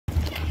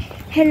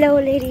Hello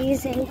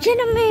ladies and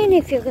gentlemen,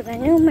 if you're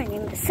new, my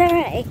name is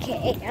Sara,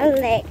 aka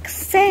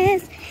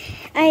Alexis.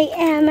 I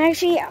am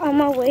actually on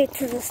my way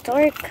to the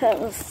store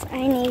because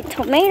I need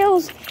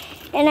tomatoes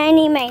and I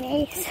need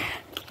mayonnaise.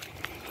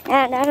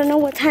 And I don't know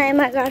what time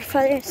my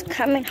godfather is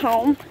coming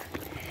home.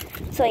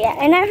 So yeah,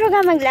 and I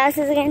forgot my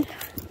glasses again.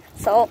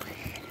 So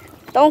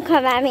don't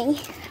come at me.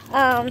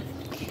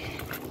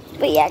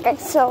 But yeah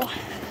guys, so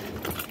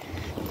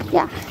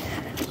yeah.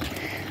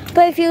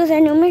 But if you guys are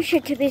new, make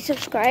sure to be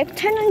subscribed.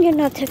 Turn on your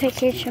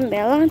notification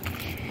bell on.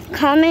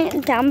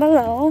 Comment down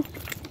below.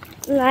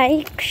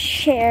 Like,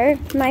 share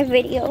my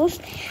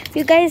videos. If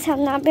you guys have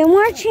not been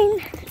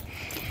watching,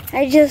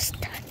 I just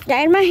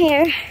dyed my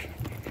hair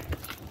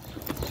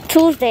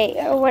Tuesday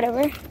or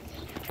whatever.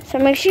 So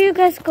make sure you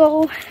guys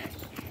go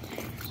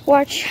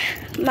watch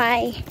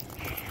my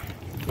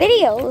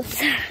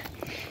videos.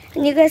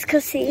 And you guys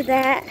can see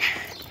that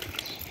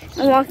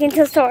I'm walking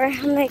to the store.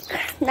 I'm like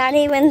not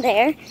even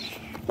there.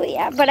 But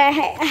yeah, but I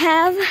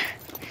have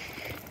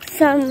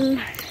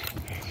some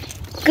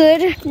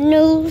good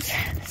news,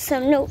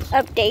 some new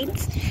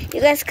updates.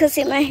 You guys can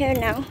see my hair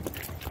now.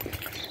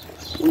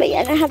 But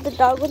yeah, I have the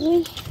dog with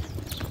me.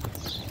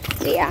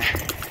 But yeah,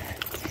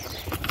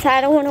 so I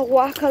don't want to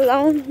walk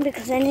alone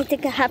because anything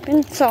can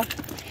happen. So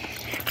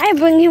I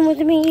bring him with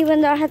me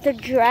even though I have to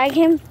drag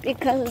him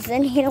because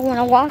then he don't want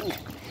to walk.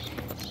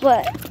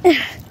 But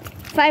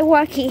if I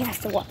walk, he has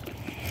to walk.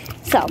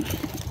 So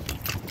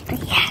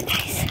yeah guys.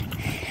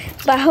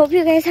 But I hope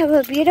you guys have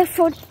a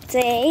beautiful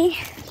day.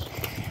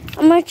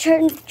 I'm going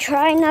to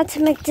try not to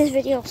make this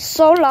video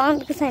so long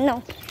because I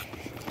know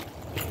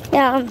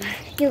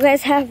you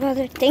guys have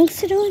other things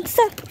to do and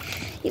stuff.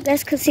 You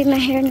guys can see my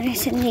hair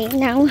nice and neat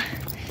now.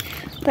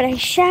 But I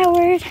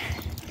showered.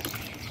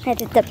 I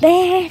did the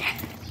bed.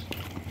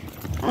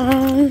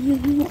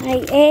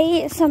 I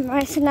ate some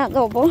rice and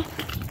adobo.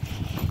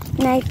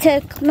 And I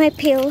took my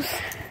pills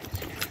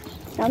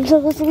that I'm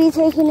supposed to be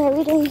taking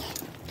every day.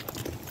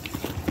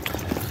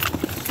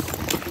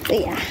 But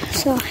yeah,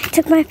 so I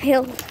took my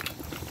pills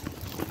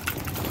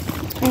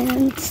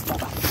and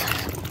stuff.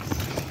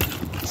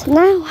 So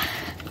now,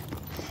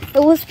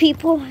 it was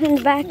people in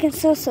the back and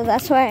stuff, so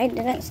that's why I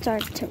didn't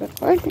start to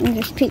record. And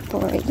there's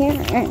people right here,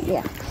 and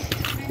yeah.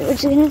 So we're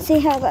just gonna see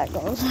how that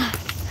goes.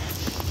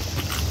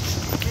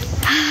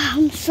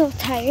 I'm so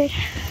tired.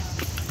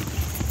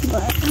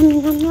 But, I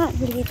mean, I'm not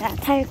really that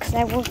tired because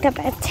I woke up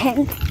at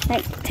 10.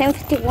 Like,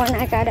 10:51,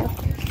 I got up.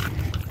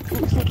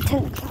 Almost like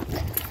 10 o'clock.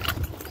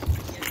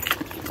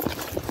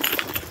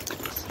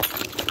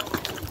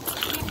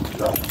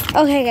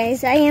 Okay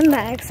guys, I am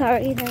back.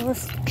 Sorry, there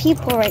was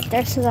people right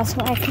there, so that's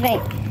why I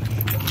couldn't.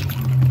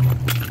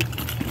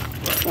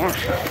 Yeah.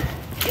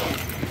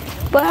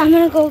 But I'm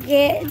gonna go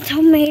get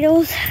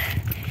tomatoes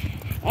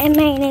and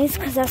mayonnaise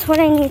because that's what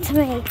I need to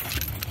make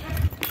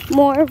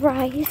more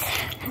rice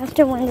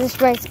after when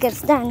this rice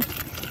gets done.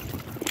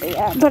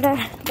 Yeah, but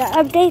the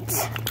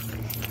updates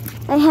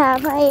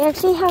I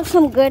actually have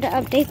some good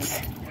updates.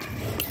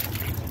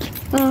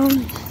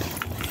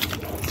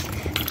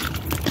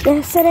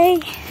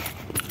 Yesterday,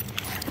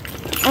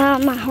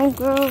 my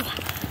homegirl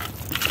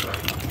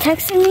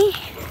texted me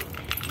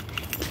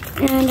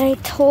and I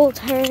told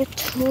her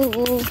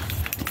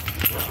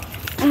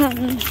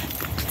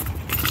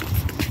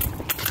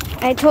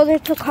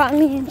to call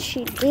me and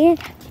she did,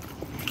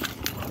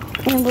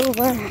 and we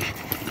were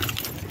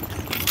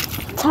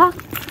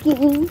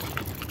talking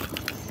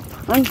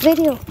on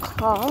video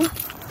call.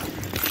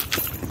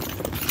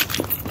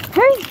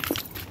 Hurry!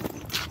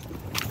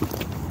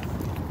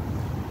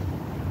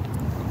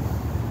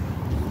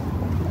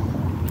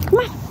 Come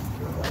on.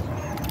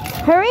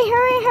 Hurry,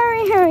 hurry,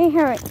 hurry, hurry,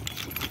 hurry.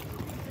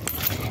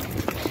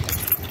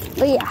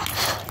 But yeah.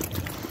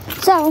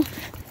 So,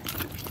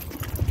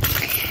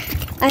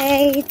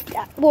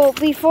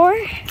 before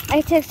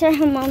I texted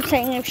her mom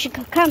saying if she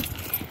could come.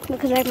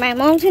 Because like my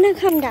mom's gonna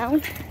come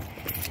down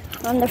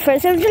on the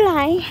 1st of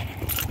July.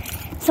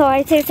 So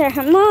I texted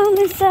her mom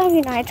and stuff.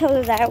 You know, I told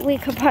her that we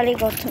could probably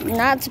go to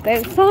Knott's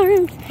Berry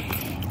Farms.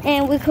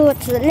 And we could go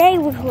to the lake,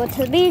 we could go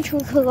to the beach, we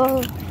could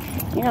go,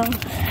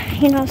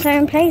 you know,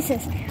 certain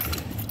places.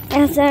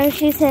 And so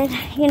she said,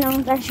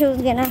 that she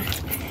was gonna,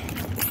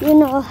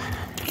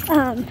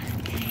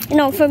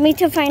 for me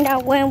to find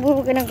out when we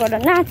were gonna go to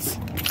Knott's.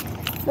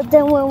 But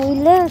then when we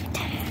looked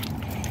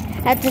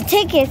at the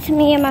tickets,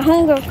 me and my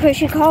homegirl, Chris,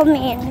 she called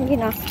me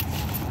and,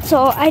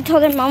 so I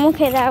told her mom,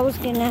 okay, that I was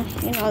gonna,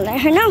 let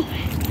her know.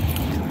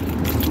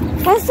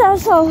 And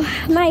so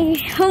my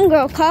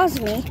homegirl calls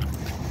me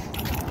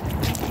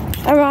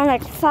around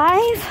like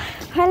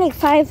 5, probably like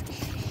 5.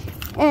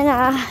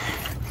 And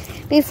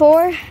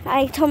before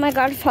I told my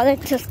godfather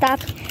to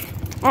stop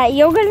at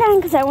Yogaland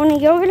because I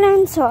wanted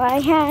Yogaland, so I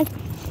had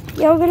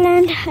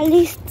Yogaland, at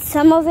least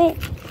some of it,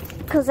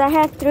 because I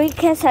had 3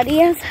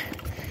 quesadillas.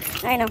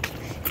 I know.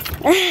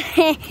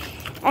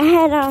 I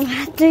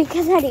had 3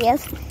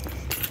 quesadillas.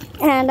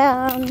 And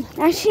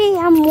actually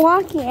I'm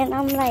walking and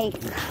I'm like,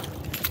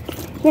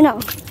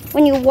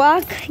 when you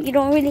walk, you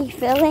don't really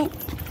feel it.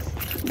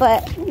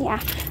 But yeah.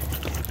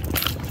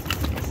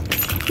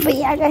 But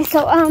yeah, guys,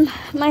 so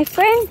my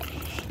friend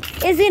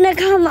is gonna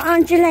come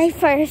on July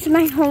 1st,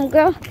 my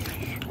homegirl.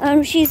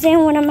 She's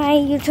in one of my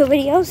YouTube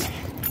videos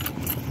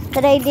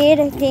that I did,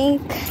 I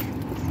think,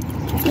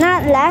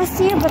 not last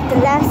year, but the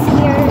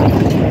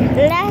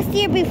last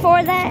year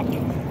before that.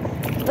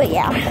 But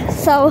yeah,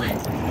 so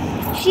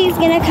she's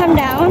gonna come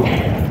down,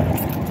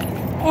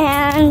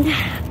 and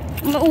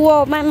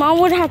well, my mom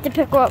would have to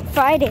pick her up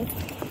Friday.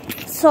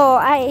 So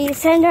I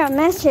sent her a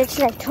message,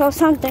 like 12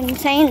 something,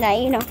 saying that,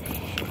 you know,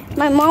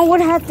 my mom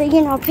would have to,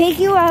 you know, pick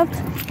you up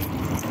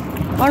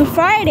on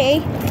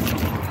Friday,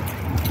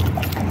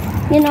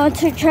 you know,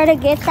 to try to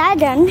get that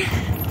done.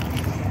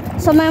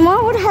 So my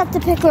mom would have to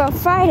pick her up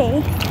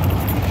Friday.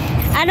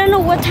 I don't know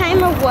what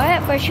time or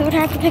what, but she would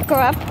have to pick her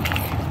up.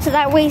 So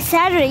that way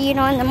Saturday, you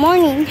know, in the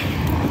morning,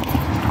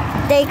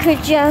 they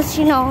could just,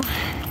 you know,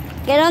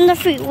 get on the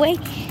freeway.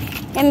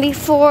 And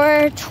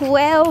before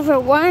 12 or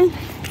 1,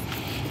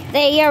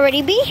 they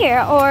already be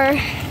here. Or,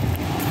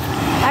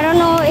 I don't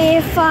know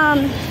if,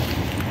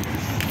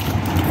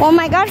 well,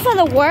 my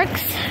godfather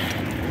works.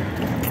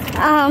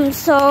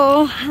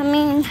 So, I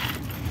mean,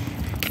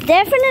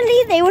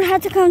 definitely they would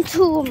have to come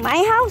to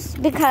my house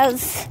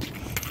because,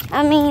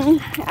 I mean,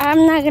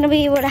 I'm not going to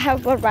be able to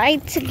have a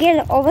ride to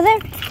get over there.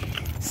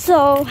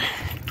 So,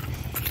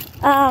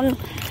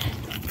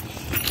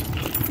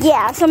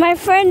 yeah, so my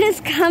friend is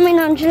coming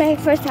on July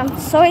 1st. I'm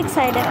so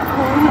excited.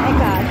 Oh my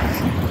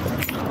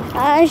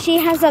God. She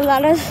has a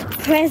lot of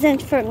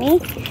presents for me.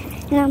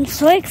 And I'm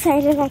so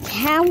excited. I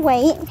can't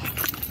wait.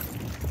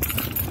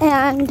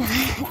 And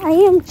I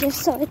am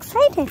just so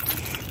excited.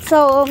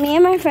 So me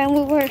and my friend,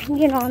 we were,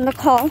 you know, on the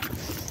call.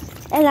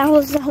 And I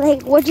was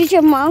like, what did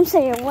your mom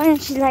say or what?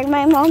 And she's like,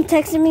 my mom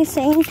texted me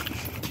saying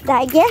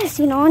that, yes,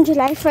 you know, on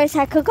July 1st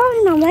I could go.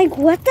 And I'm like,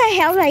 what the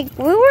hell? Like,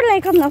 we were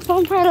like on the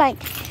phone for like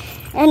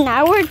an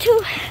hour or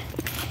two.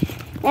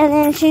 And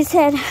then she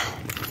said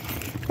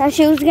that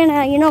she was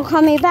gonna, you know,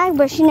 call me back,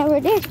 but she never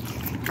did.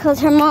 Because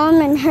her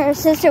mom and her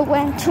sister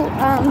went to,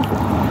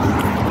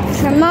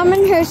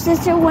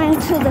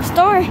 the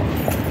store.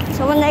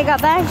 So when they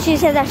got back, she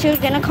said that she was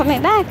gonna call me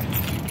back,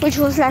 which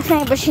was last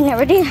night, but she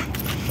never did.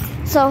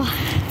 So,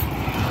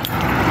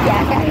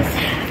 yeah,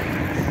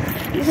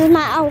 guys, this is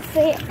my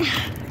outfit.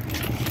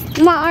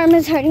 My arm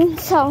is hurting,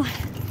 so,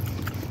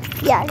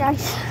 yeah,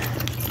 guys.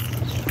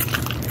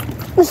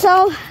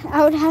 So,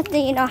 I would have to,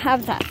 you know,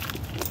 have that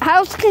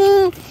house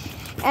clean.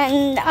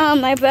 And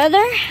my brother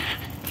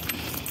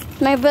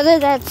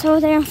that's over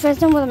there in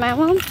Fresno with my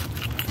mom.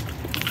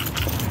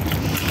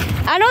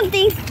 I don't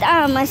think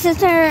I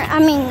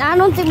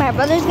don't think my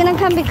brother's gonna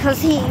come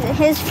because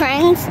his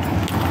friends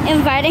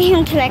invited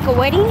him to like a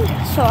wedding.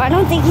 So I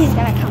don't think he's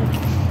gonna come.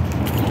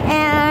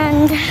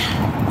 And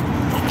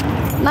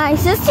my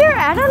sister,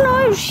 I don't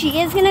know if she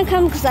is gonna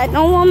come because I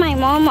don't want my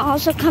mom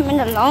also coming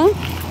alone.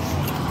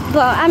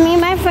 But I mean,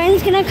 my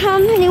friend's gonna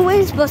come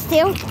anyways, but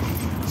still.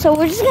 So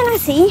we're just gonna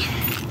see.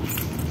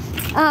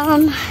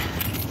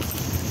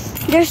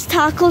 There's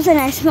tacos and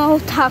I smell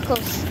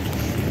tacos.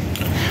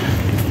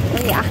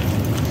 But yeah.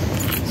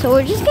 So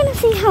we're just gonna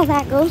see how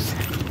that goes.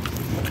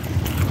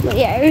 But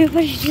yeah,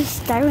 everybody's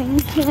just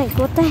staring. Like,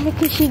 what the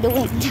heck is she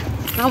doing?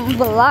 I'm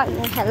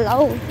vlogging.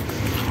 Hello.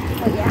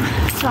 But yeah,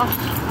 so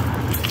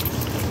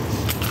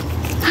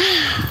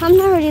I'm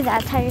not really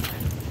that tired.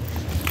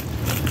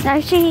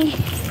 Actually,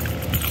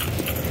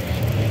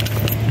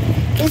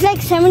 it's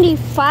like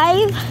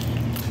 75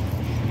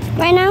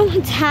 right now.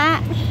 It's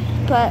hot,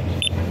 but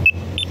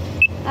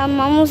I'm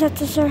almost at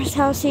the store's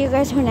house. See you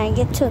guys when I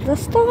get to the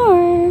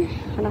store.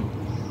 Hold on.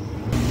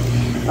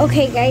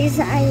 Okay, guys,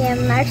 I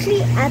am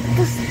actually at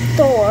the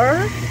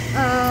store.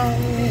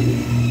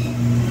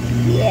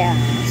 Yeah,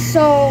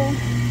 so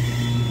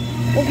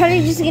we're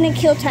probably just gonna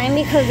kill time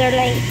because they're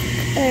like,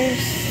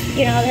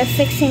 you know, they're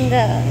fixing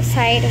the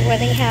side where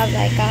they have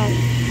like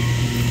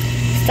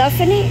stuff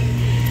in it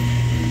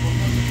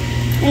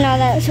and all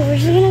that. So we're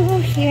just gonna go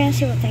here and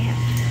see what they have.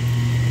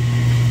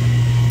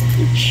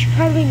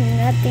 Probably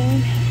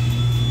nothing.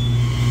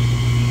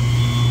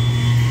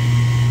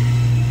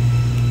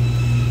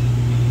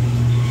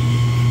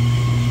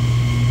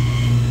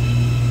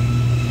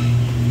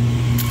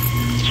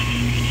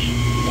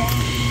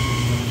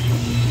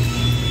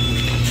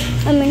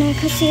 I mean, I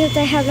could see that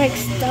they have like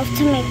stuff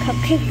to make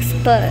cupcakes,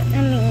 but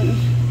I mean,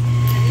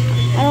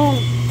 I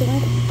don't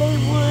think they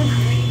would.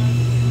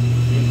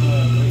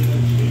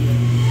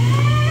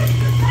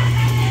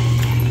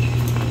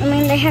 I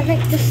mean, they have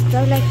like the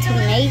stuff like to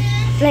make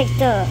like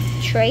the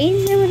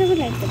trays or whatever,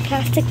 like the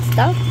plastic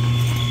stuff,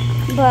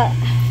 but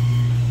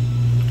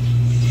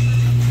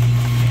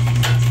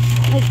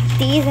like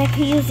these, I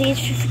could use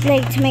these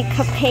like to make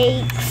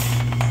cupcakes,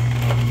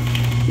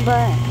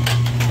 but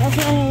that's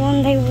the only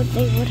one they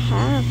would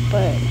have.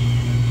 But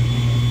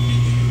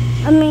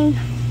I mean,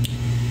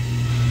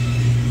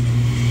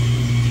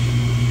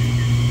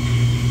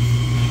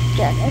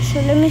 yeah.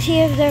 So let me see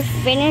if they're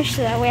finished,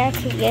 so that way I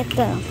could get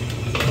the.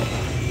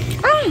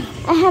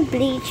 I have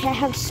bleach, I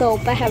have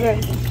soap, I have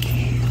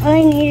everything. All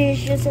I need is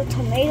just the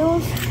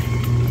tomatoes.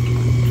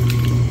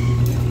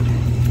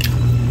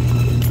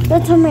 the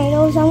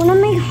tomatoes. I want to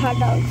make hot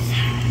dogs.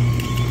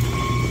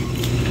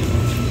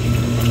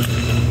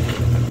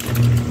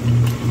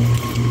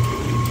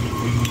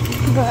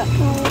 But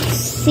let's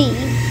see.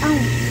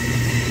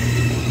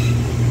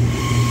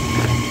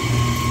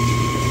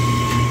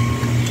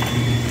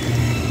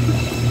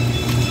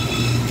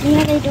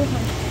 Yeah, they do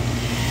have.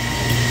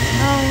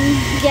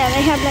 Yeah,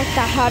 they have like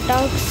the hot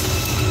dogs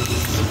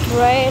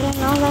spread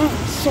and all that.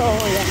 So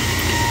yeah,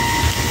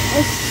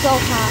 it's so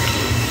hot.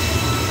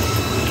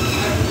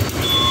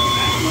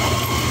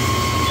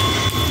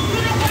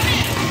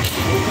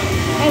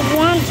 I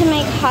want to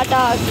make hot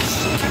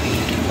dogs,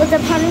 but the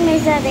problem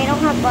is that they don't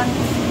have buns.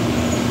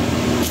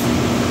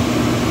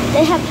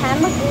 They have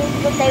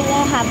hamburgers, but they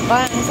won't have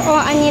buns. Oh,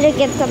 I need to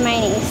get the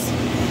mayonnaise.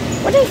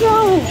 What is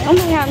wrong with me? Oh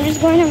my god, I'm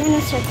just going around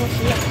in circles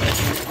here.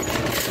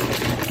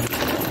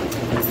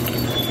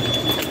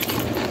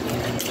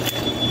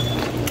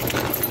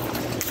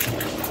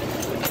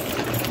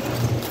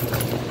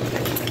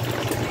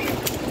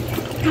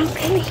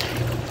 Okay.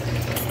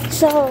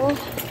 So,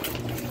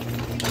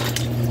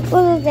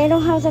 well, they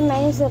don't have the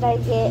mayonnaise that I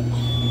get.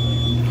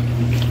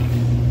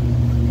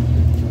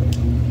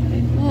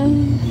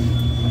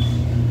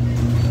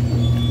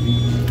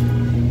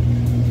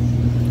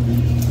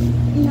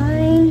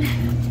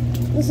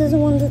 This is the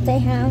one that they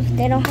have.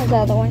 They don't have the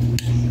other one.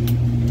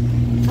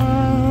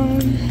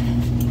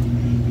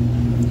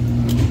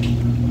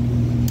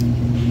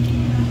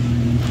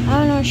 I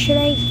don't know. Should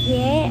I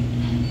get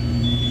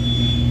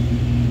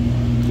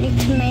like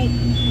to make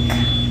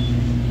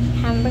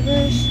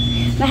hamburgers?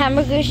 The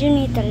hamburgers, you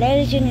need the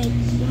lettuce, you need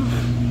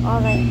all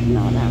that.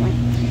 No, that one.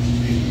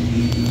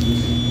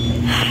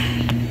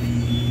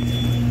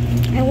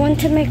 I want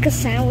to make a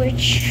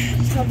sandwich.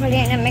 So I'm probably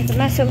gonna make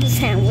myself a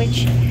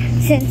sandwich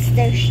since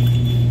there's cheese.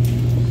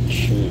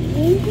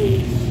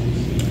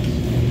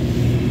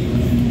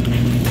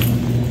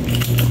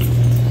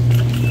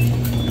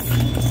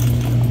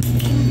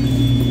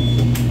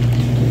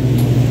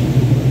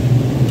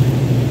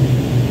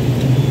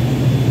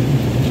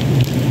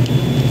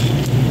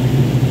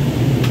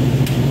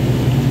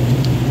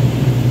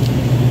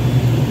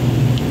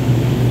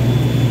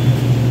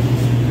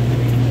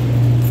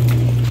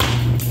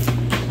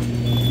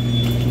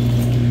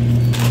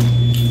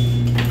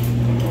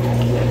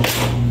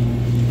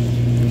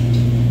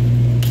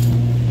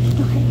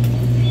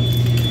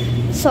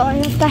 So I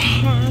have the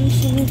ham,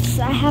 since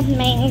I have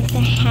mayonnaise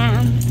and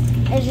ham.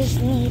 I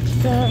just need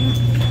the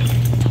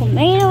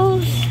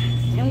tomatoes,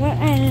 and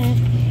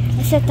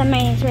I set the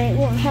mayonnaise right.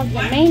 We'll have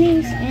the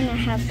mayonnaise and I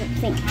have the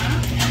thing.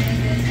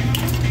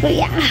 But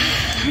yeah,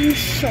 I'm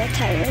so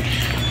tired.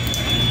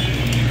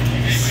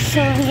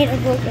 So I need to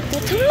go get the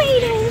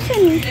tomatoes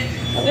and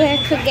where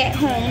I could get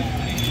home.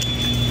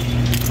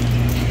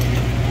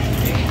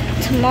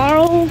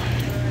 Tomorrow,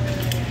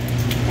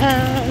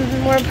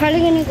 we're probably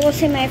gonna go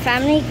see my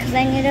family because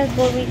I need to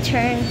go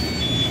return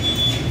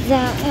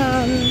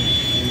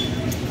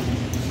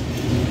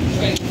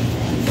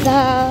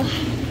the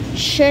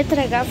shirt that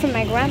I got from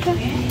my grandpa.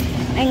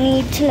 I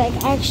need to like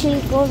actually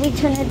go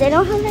return it. They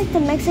don't have like the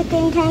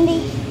Mexican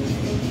candy,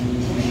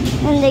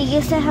 and they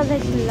used to have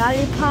like the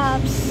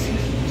lollipops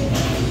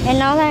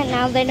and all that.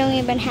 Now they don't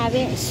even have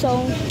it.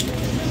 So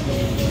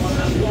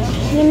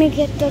let me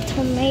get the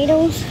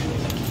tomatoes.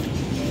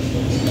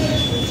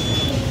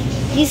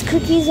 These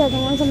cookies are the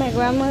ones that my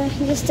grandma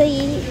used to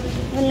eat,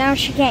 but now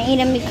she can't eat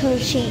them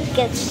because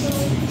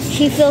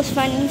she feels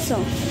funny, so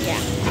yeah.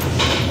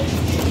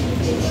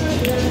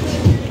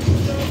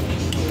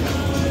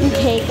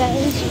 Okay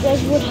guys, you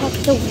guys would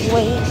have to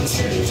wait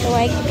till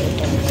I get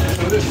them.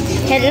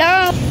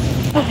 Hello?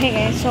 Okay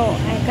guys, so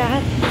I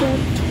got the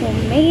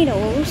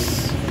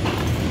tomatoes.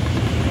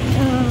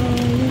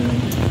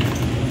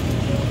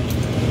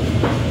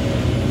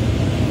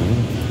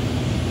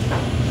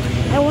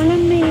 I want to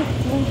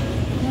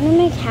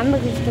make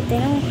hamburgers, but they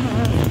don't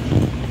have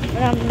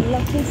what I'm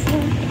looking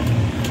for.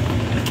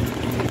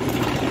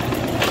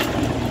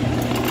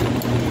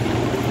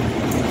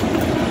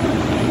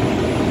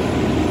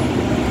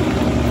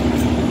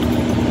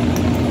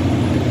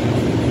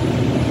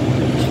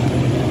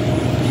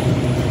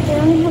 They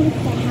only have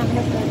the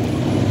hamburger.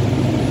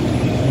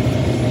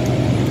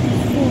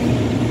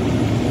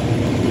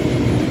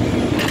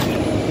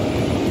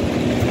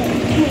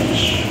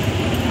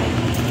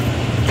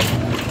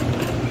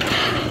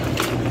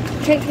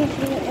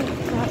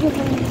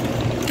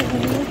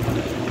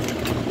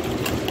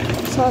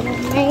 So the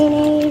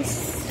mayonnaise,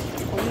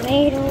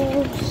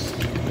 tomatoes,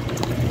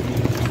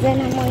 then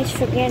I'm always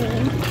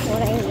forgetting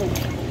what I need.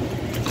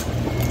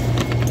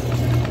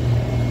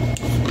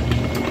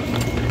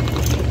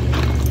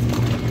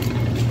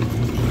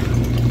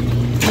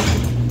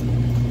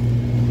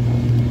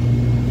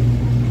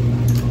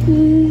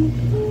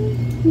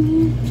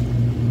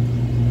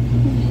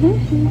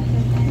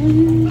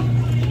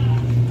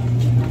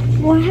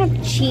 Well, I have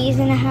cheese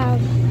and I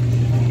have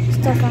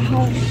stuff at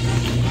home.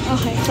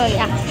 Okay, so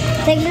yeah.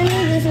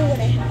 Technically, this is what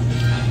I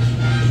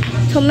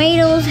have.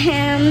 Tomatoes,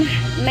 ham,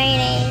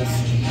 mayonnaise,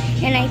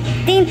 and I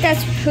think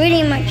that's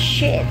pretty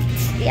much it.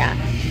 Yeah.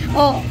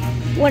 Oh,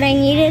 what I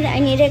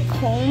needed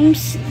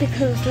combs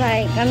because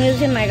like I'm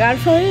using my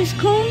godfather's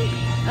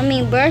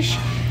brush,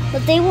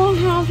 but they won't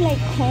have like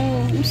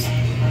combs.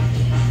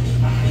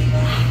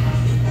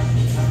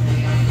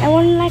 I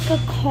want like a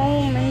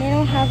comb and they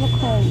don't have a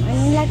comb. I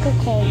need like a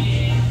comb.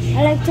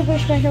 I like to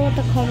brush my hair with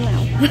a comb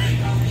now.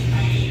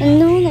 And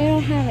no, they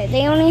don't have it.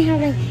 They only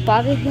have like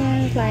bobby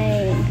pins,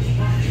 like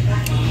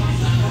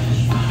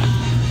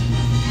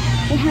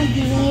they have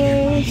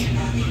mirrors.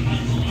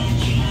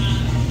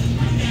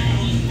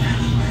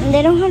 And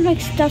they don't have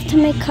like stuff to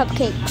make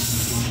cupcakes.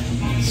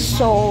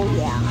 So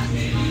yeah.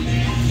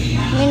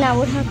 I mean, I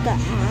would have to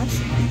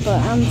ask, but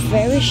I'm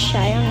very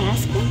shy on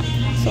asking.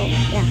 So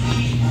yeah.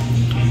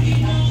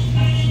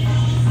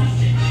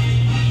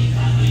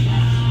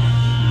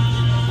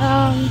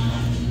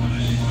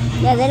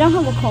 Yeah, they don't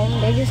have a comb.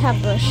 They just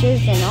have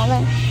brushes and all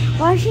that.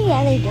 Well, actually,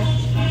 yeah, they do.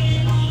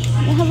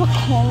 They have a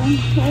comb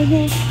right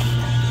here.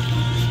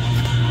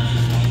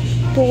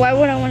 But why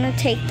would I want to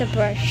take the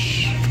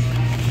brush?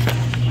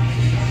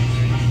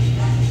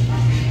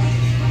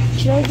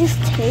 Should I just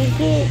take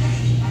it?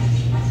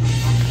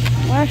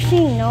 Well,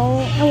 actually,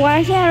 no. Well,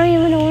 actually, I don't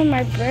even know where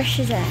my brush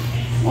is at.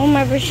 Well,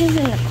 my brush is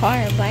in the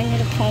car, but I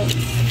need a comb.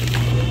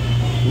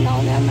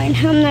 No, never mind.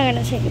 I'm not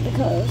gonna take it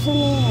because, I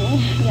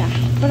mean, yeah.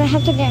 But I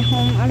have to get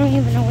home. I don't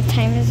even know what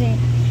time is it.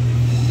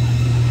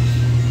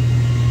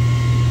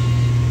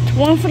 It's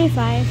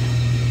 1:45.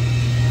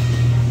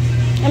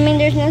 I mean,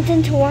 there's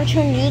nothing to watch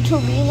on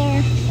YouTube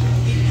either.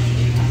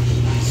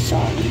 So,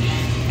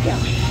 yeah.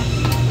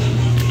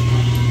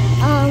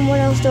 What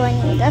else do I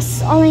need?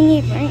 That's all I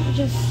need, right?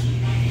 Just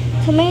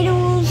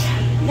tomatoes,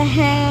 the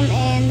ham,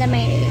 and the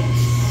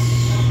mayonnaise.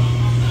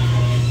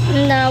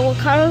 And the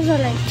avocados are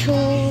like 2.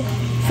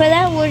 For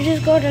that, we'll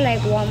just go to like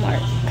Walmart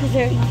because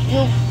you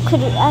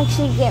could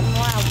actually get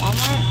more at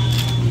Walmart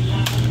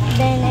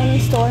than any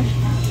store.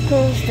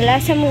 Because the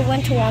last time we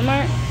went to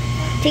Walmart,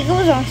 I think it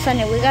was on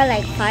Sunday, we got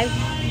like 5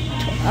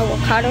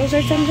 avocados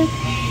or something.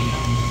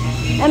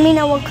 I mean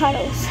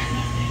avocados.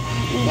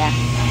 Yeah.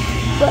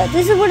 But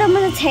this is what I'm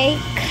gonna take.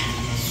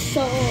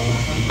 So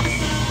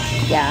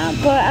yeah.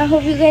 But I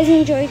hope you guys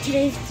enjoyed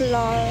today's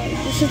vlog.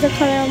 This is the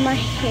color of my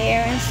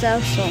hair and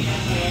stuff. So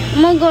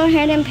I'm gonna go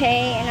ahead and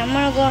pay, and I'm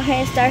gonna go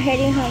ahead and start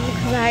heading home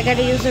because I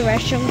gotta use the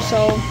restroom.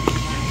 So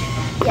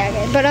yeah,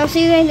 guys. But I'll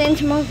see you guys in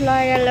tomorrow's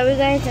vlog. I love you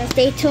guys and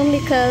stay tuned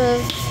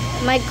because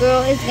my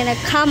girl is gonna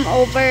come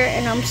over,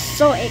 and I'm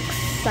so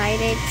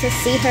excited to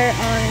see her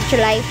on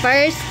July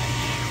 1st.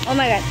 Oh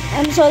my god,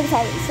 I'm so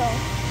excited. So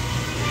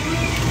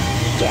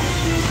yeah.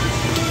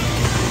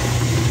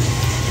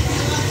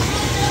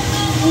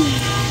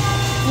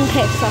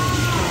 Okay, so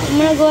I'm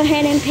gonna go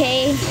ahead and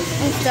pay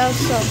and stuff.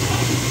 So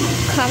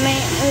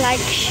comment, like,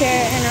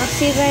 share, and I'll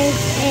see you guys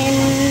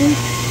in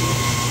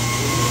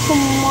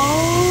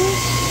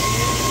tomorrow's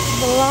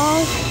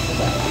vlog.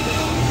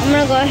 I'm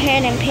gonna go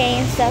ahead and pay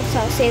and stuff. So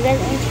I'll see you guys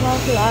in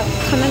tomorrow's vlog.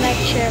 Comment, like,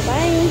 share,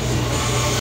 bye.